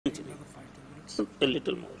a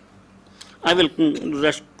little more. I will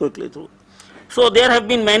rush quickly through. So there have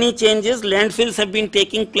been many changes. Landfills have been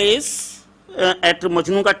taking place at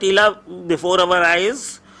Majnu Ka Tila before our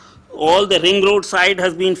eyes. All the ring road side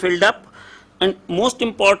has been filled up. And most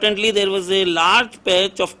importantly, there was a large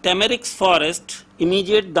patch of tamarix forest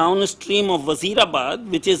immediate downstream of Wazirabad,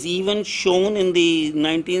 which is even shown in the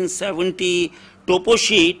 1970 topo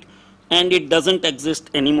sheet, and it doesn't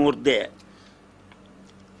exist anymore there.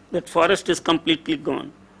 That forest is completely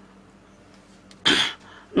gone.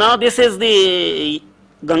 Now this is the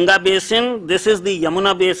Ganga basin, this is the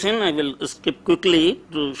Yamuna basin. I will skip quickly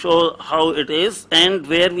to show how it is and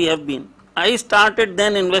where we have been. I started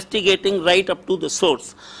then investigating right up to the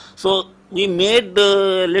source. So we made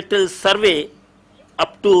a little survey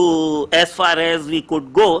up to as far as we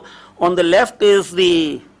could go. On the left is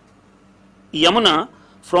the Yamuna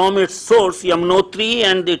from its source, Yamunotri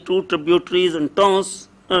and the two tributaries and towns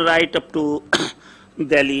right up to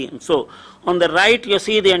Delhi. And so on the right you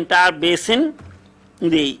see the entire basin,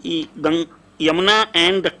 the Yamuna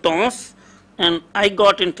and the towns, and I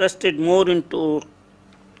got interested more into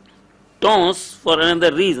towns for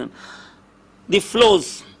another reason. The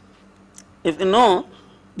flows, if you know,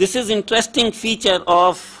 this is interesting feature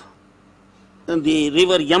of the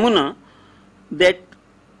river Yamuna, that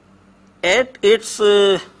at its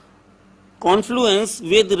confluence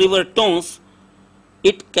with river Tons,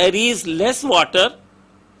 it carries less water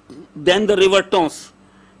than the river Tons,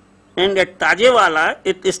 and at Tajewala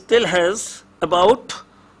it still has about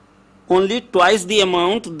only twice the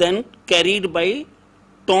amount than carried by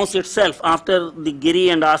Tons itself after the Giri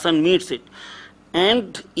and Asan meets it.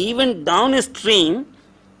 And even downstream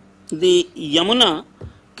the Yamuna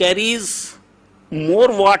carries more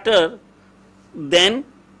water than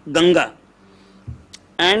Ganga,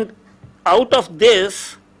 and out of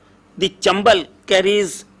this the Chambal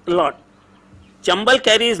carries a lot. Chambal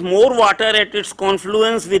carries more water at its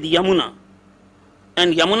confluence with Yamuna,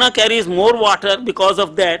 and Yamuna carries more water because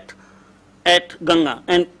of that at Ganga,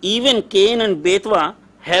 and even Kain and Betwa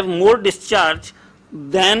have more discharge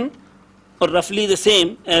than or roughly the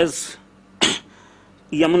same as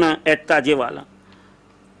Yamuna at Tajewala.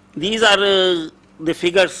 These are the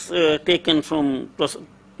figures taken from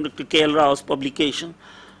Dr. K.L. Rao's publication.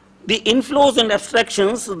 The inflows and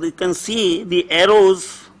abstractions, you can see the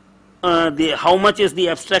arrows, how much is the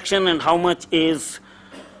abstraction and how much is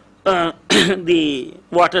the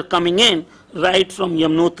water coming in right from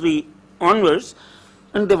Yamunotri onwards.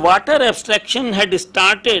 And the water abstraction had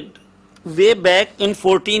started way back in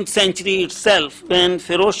 14th century itself, when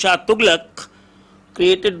Firoz Shah Tughlaq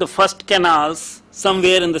created the first canals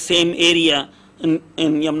somewhere in the same area in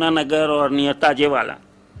Yamunanagar or near Tajewala.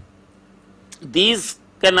 These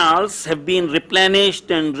canals have been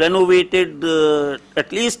replenished and renovated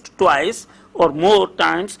at least twice or more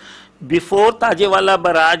times before Tajewala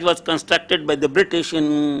barrage was constructed by the British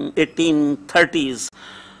in 1830s.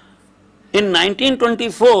 In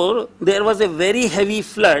 1924, there was a very heavy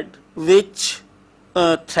flood which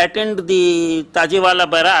threatened the Tajewala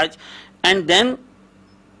barrage, and then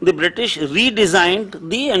the British redesigned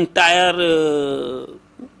the entire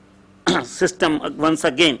system once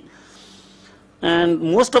again. And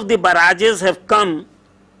most of the barrages have come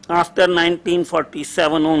after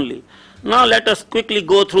 1947 only. Now let us quickly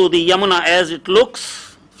go through the Yamuna as it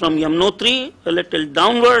looks from Yamunotri a little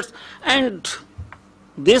downwards, and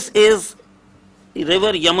this is the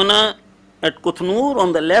river Yamuna at Kuthnur.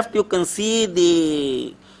 On the left you can see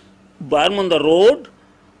the berm on the road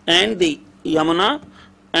and the Yamuna,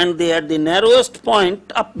 and they at the narrowest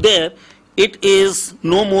point up there it is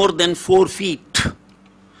no more than 4 feet.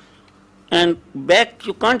 And back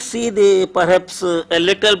you can't see the perhaps a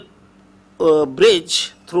little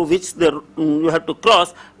bridge through which you have to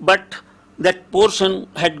cross, but that portion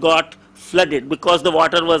had got flooded because the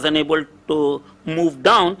water was unable to move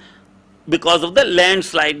down because of the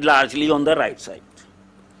landslide largely on the right side.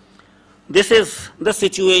 This is the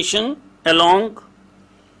situation along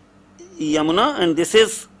Yamuna, and this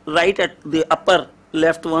is right at the upper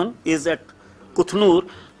left one is at Kuthnur,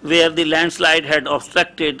 where the landslide had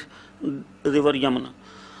obstructed river Yamuna.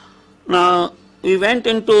 Now we went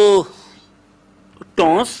into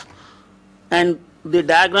Tons, and the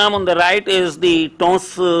diagram on the right is the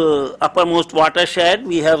Tons uppermost watershed.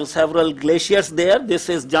 We have several glaciers there. This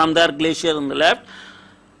is Jamdar Glacier on the left.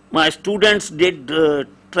 My students did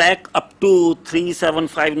track up to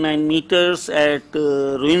 3759 meters at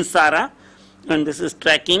Ruinsara, and this is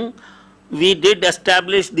tracking. We did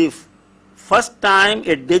establish the first time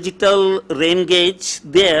a digital rain gauge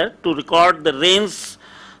there to record the rains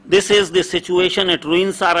This is the situation at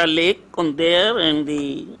Ruinsara Lake on there and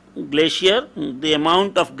the glacier, the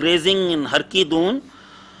amount of grazing in Harki Dun.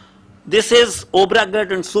 This is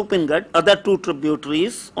Obragad and Supingad, other two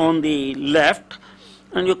tributaries on the left,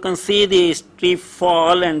 and you can see the steep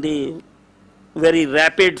fall and the very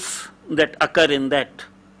rapids that occur in that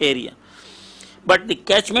area. But the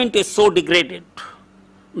catchment is so degraded.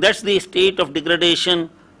 That's the state of degradation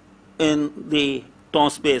in the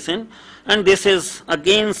Tons Basin. And this is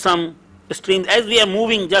again some streams. As we are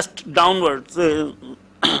moving just downwards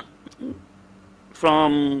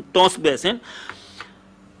from Tons Basin,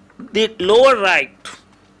 the lower right,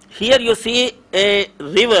 here you see a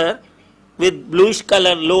river with bluish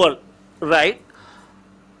color lower right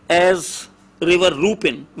as river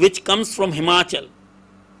Rupin, which comes from Himachal.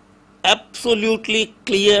 Absolutely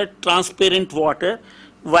clear, transparent water,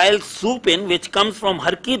 while Supin, which comes from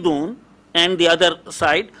Harki Dun and the other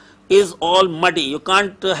side, is all muddy. You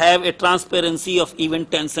can't have a transparency of even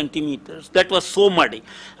 10 centimeters. That was so muddy.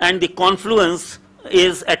 And the confluence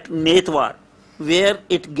is at Netwar, where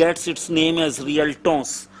it gets its name as Real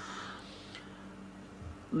Tons.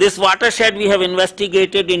 This watershed we have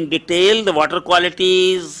investigated in detail, the water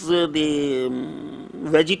qualities, the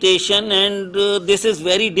vegetation, and this is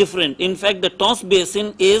very different. In fact, the Tons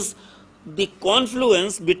Basin is the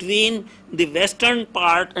confluence between the western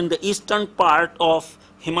part and the eastern part of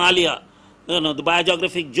Himalaya, the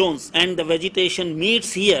biogeographic zones, and the vegetation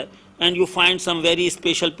meets here, and you find some very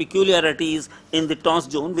special peculiarities in the Tons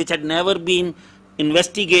zone which had never been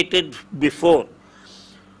investigated before.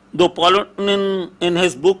 Though Paulin in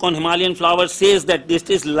his book on Himalayan flowers says that this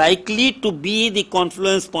is likely to be the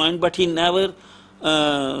confluence point, but he never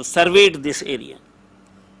surveyed this area.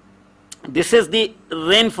 This is the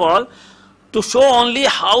rainfall to show only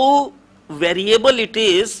how variable it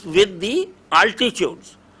is with the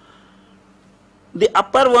altitudes. The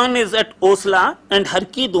upper one is at Osla and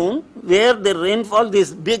Harki Dun, where the rainfall,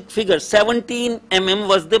 this big figure, 17 mm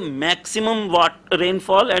was the maximum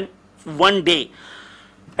rainfall and one day.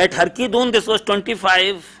 At Harki Dun, this was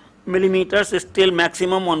 25 millimeters, is still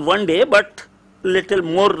maximum on one day, but little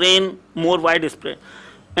more rain, more widespread.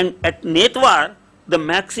 And at Netwar, the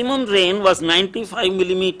maximum rain was 95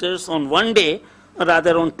 millimeters on one day,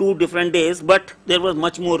 rather on 2 different days, but there was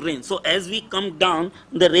much more rain. So as we come down,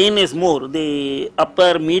 the rain is more. The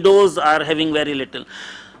upper meadows are having very little.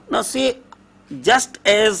 Now see, just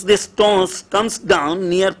as this Tons comes down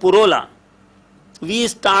near Purola, we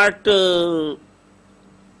start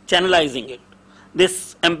channelizing it.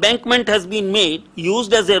 This embankment has been made,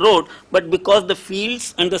 used as a road, but because the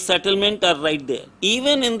fields and the settlement are right there.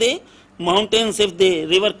 Even in the mountains, if the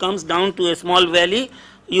river comes down to a small valley,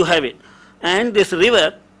 you have it. And this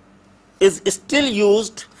river is still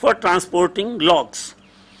used for transporting logs.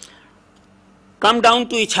 Come down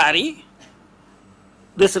to Ichari,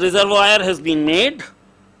 this reservoir has been made,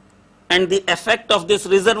 and the effect of this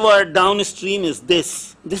reservoir downstream is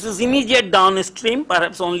this. This is immediate downstream,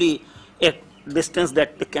 perhaps only a distance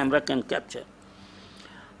that the camera can capture.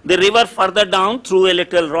 The river further down through a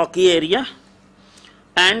little rocky area,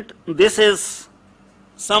 and this is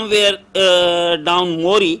somewhere down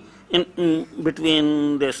Mori, in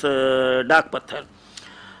between this Dak Pathar.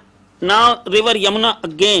 Now river Yamuna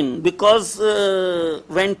again, because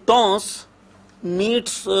when Tons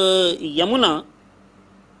meets Yamuna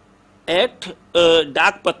at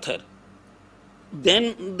Dak Pathar,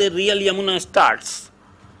 then the real Yamuna starts.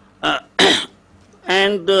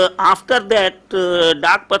 And after that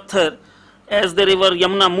Dak Pathar, as the river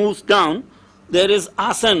Yamuna moves down, there is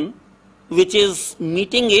Asan which is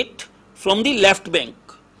meeting it from the left bank.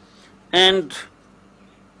 And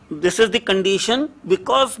this is the condition,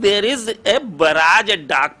 because there is a barrage at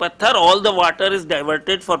Dak Pathar, all the water is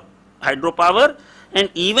diverted for hydropower, and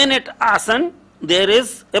even at Asan there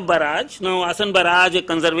is a barrage. Now Asan barrage, a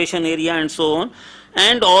conservation area and so on,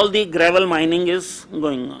 and all the gravel mining is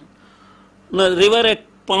going on. The river at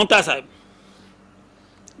Paonta Sahib.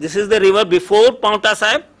 This is the river before Paonta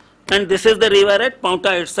Sahib, and this is the river at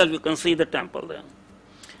Paonta itself. You can see the temple there.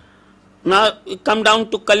 Now we come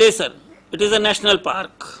down to Kalesar. It is a national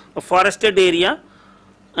park, a forested area,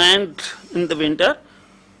 and in the winter,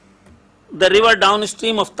 the river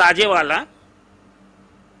downstream of Tajewala,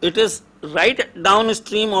 it is right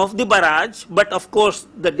downstream of the barrage, but of course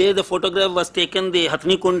the day the photograph was taken, the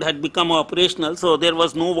Hathni Kund had become operational, so there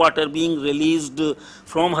was no water being released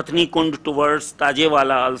from Hathni Kund towards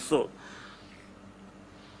Tajewala also.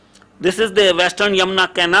 This is the western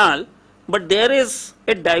Yamuna canal, but there is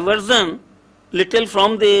a diversion little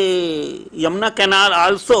from the Yamuna canal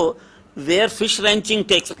also, where fish ranching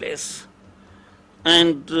takes place.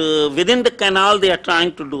 and within the canal they are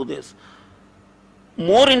trying to do this.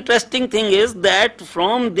 More interesting thing is that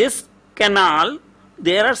from this canal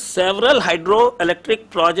there are several hydroelectric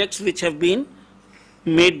projects which have been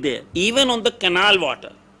made there, even on the canal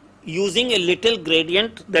water, using a little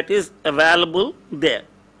gradient that is available there.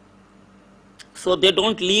 So they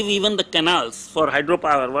don't leave even the canals for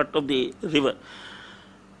hydropower, what of the river.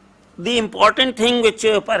 The important thing which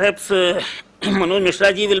perhaps Manoj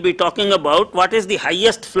Misra ji will be talking about, what is the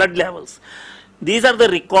highest flood levels. These are the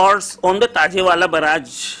records on the Tajewala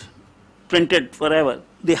barrage, printed forever.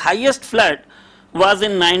 The highest flood was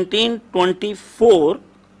in 1924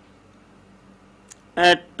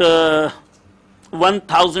 at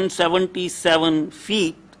 1077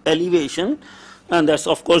 feet elevation, and that's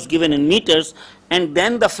of course given in meters. And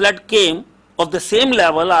then the flood came of the same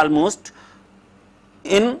level almost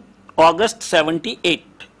in August 78.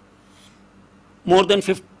 More than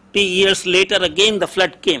 50 years later again the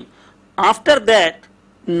flood came. After that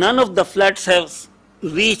none of the floods have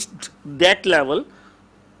reached that level.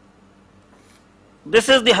 This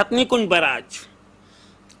is the Hatnikund barrage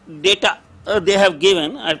data they have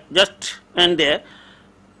given just and there.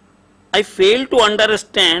 I fail to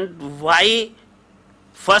understand why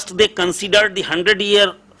first they considered the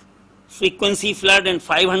 100-year frequency flood and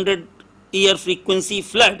 500-year frequency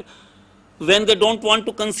flood when they don't want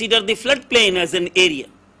to consider the floodplain as an area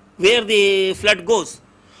where the flood goes.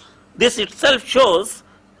 This itself shows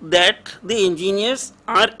that the engineers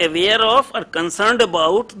are aware of or concerned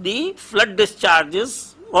about the flood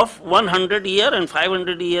discharges of 100-year and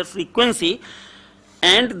 500-year frequency,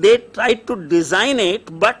 and they tried to design it,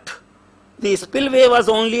 but the spillway was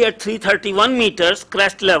only at 331 meters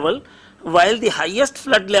crest level, while the highest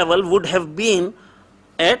flood level would have been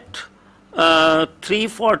at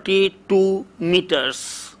 342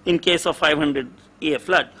 meters in case of 500-year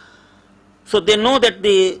flood. So they know that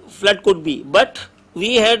the flood could be, but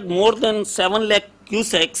we had more than 7 lakh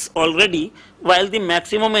cusecs already, while the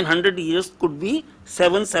maximum in 100 years could be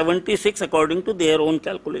 776 according to their own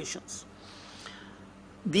calculations.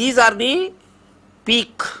 These are the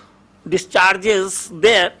peak discharges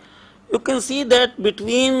there. You can see that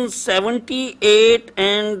between 78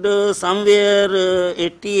 and somewhere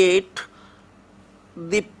 88,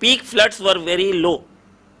 the peak floods were very low.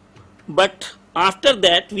 But after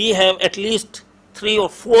that, we have at least 3 or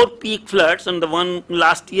 4 peak floods, and the one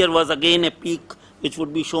last year was again a peak which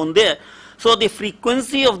would be shown there. So the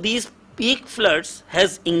frequency of these peak floods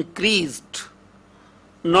has increased,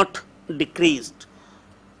 not decreased,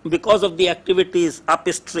 because of the activities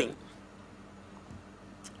upstream.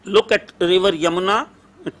 Look at river Yamuna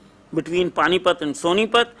between Panipat and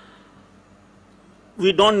Sonipat.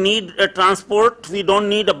 We don't need a transport, we don't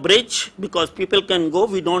need a bridge because people can go,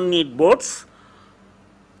 we don't need boats.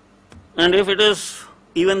 And if it is,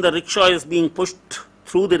 even the rickshaw is being pushed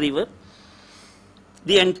through the river.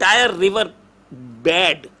 The entire river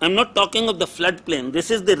bed, I am not talking of the floodplain, this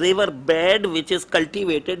is the river bed which is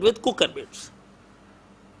cultivated with cucurbits.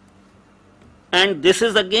 And this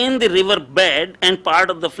is again the river bed and part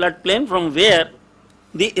of the floodplain from where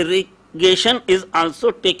the irrigation is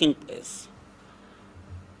also taking place.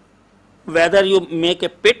 Whether you make a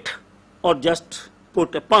pit or just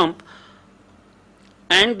put a pump,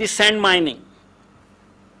 and the sand mining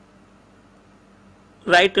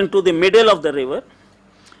right into the middle of the river.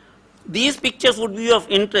 These pictures would be of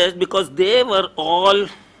interest because they were all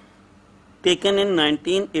taken in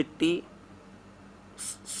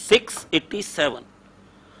 1986-87.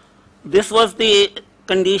 This was the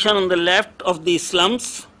condition on the left of the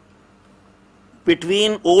slums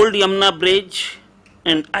between old Yamuna Bridge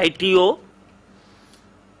and ITO.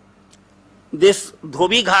 This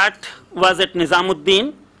Dhobi Ghat was at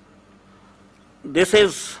Nizamuddin. This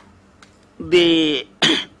is the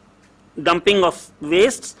dumping of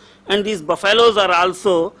wastes, and these buffaloes are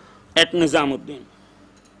also at Nizamuddin.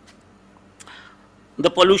 The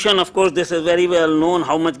pollution, of course, this is very well known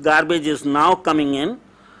how much garbage is now coming in,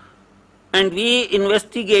 and we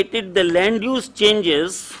investigated the land use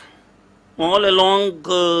changes all along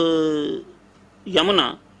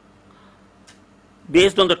Yamuna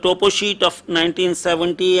based on the topo sheet of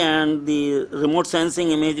 1970 and the remote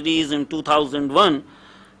sensing imageries in 2001,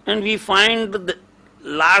 and we find the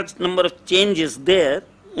large number of changes there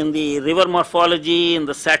in the river morphology, in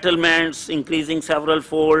the settlements increasing several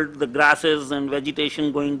fold, the grasses and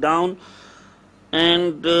vegetation going down,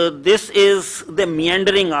 and this is the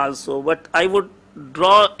meandering also. But I would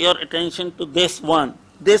draw your attention to this one,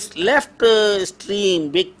 this left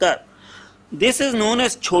stream, big cut. This is known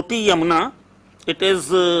as Choti Yamuna. It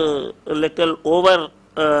is a little over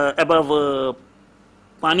above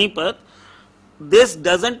Panipat. this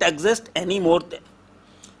doesn't exist anymore there.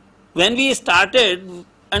 When we started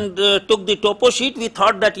and took the topo sheet, we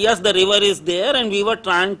thought that yes, the river is there, and we were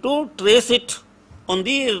trying to trace it on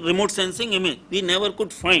the remote sensing image. We never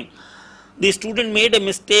could find. The student made a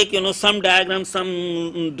mistake, some diagram,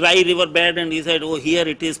 some dry river bed, and he said, oh, here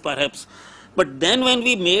it is perhaps. But then when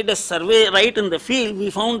we made a survey right in the field, we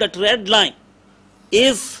found that red line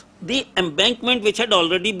is the embankment which had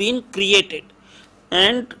already been created.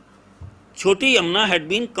 And Choti Yamuna had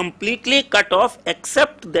been completely cut off,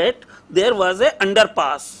 except that there was a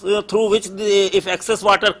underpass through which if excess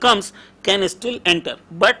water comes, can still enter.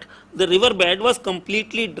 But the river bed was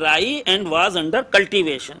completely dry and was under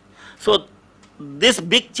cultivation. So this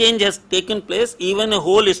big change has taken place. Even a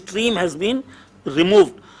whole stream has been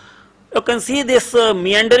removed. You can see this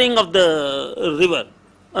meandering of the river.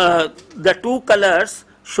 The two colors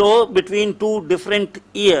show between two different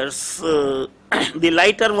years. The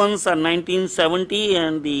lighter ones are 1970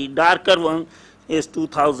 and the darker one is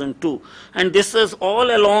 2002. And this is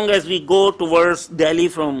all along as we go towards Delhi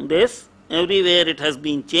from this. Everywhere it has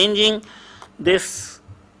been changing. This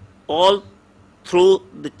all through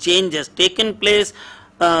the change has taken place.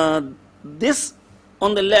 This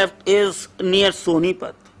on the left is near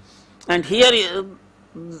Sonipat. And here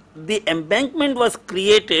the embankment was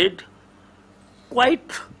created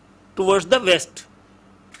quite towards the west.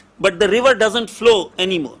 But the river doesn't flow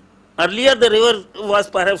anymore. Earlier the river was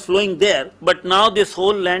perhaps flowing there, but now this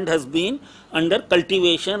whole land has been under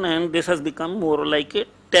cultivation and this has become more like a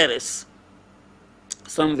terrace.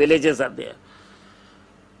 Some villages are there.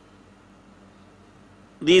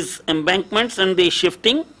 These embankments and the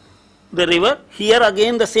shifting the river. Here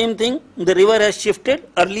again the same thing, the river has shifted.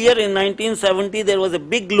 Earlier in 1970 there was a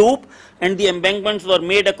big loop and the embankments were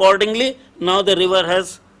made accordingly. Now the river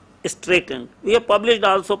has straightened. We have published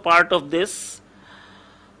also part of this.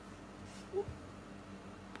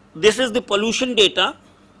 This is the pollution data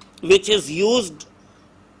which is used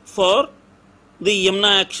for the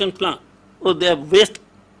Yamuna action plan. So the waste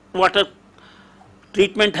water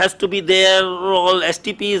treatment has to be there, all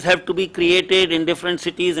STPs have to be created in different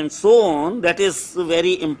cities and so on. That is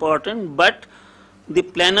very important, but the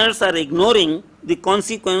planners are ignoring the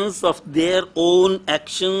consequence of their own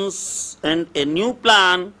actions, and a new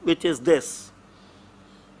plan which is this.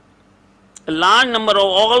 A large number of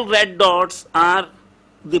all red dots are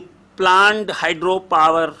the planned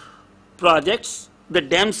hydropower projects. The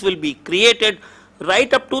dams will be created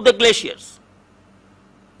right up to the glaciers.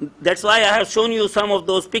 That's why I have shown you some of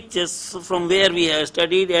those pictures from where we have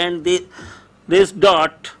studied, and this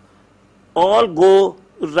dot all go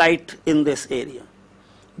right in this area.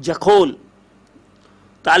 Jakhol,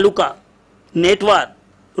 Taluka, Netwar,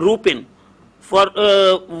 Rupin. For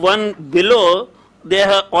one below, they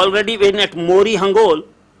have already been at Mori Hangol.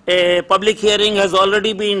 A public hearing has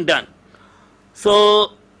already been done.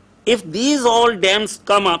 So if these all dams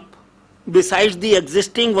come up, besides the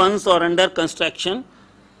existing ones or under construction,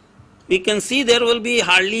 we can see there will be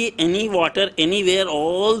hardly any water anywhere.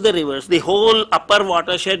 All the rivers, the whole upper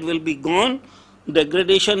watershed will be gone.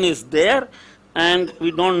 Degradation is there, and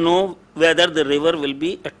we don't know whether the river will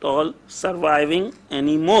be at all surviving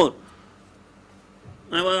anymore.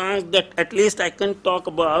 I was asked that at least I can talk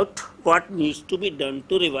about what needs to be done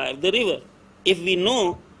to revive the river. If we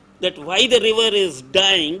know that why the river is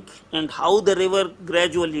dying and how the river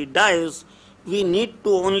gradually dies, we need to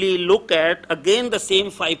only look at again the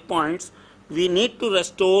same 5 points. We need to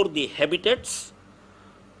restore the habitats,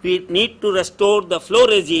 we need to restore the flow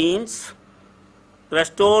regimes,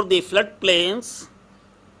 restore the floodplains,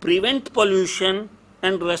 prevent pollution,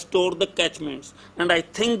 and restore the catchments. And I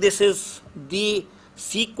think this is the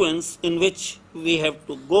sequence in which we have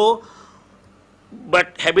to go.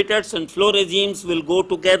 But habitats and flow regimes will go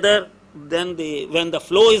together. Then when the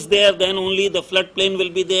flow is there, then only the floodplain will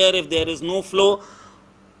be there. If there is no flow,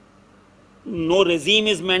 no regime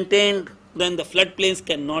is maintained, then the floodplains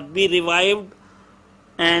cannot be revived.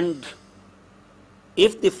 And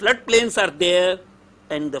if the floodplains are there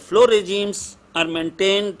and the flow regimes are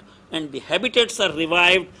maintained and the habitats are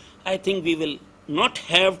revived, I think we will not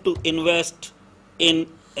have to invest in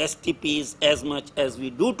STPs as much as we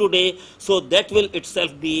do today. So that will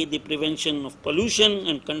itself be the prevention of pollution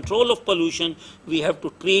and control of pollution. We have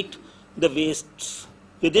to treat the wastes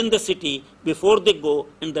within the city before they go,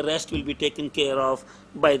 and the rest will be taken care of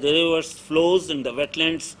by the rivers, flows, and the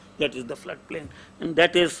wetlands, that is the floodplain. And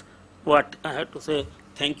that is what I have to say.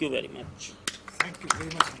 Thank you very much. Thank you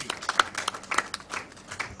very much indeed.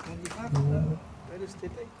 And we have, where is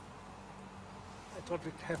Tete? I thought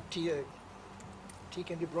we'd have tea. Tea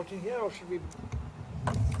can be brought in here, or should we?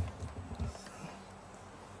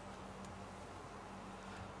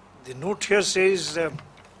 The note here says,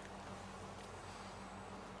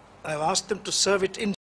 I've asked them to serve it in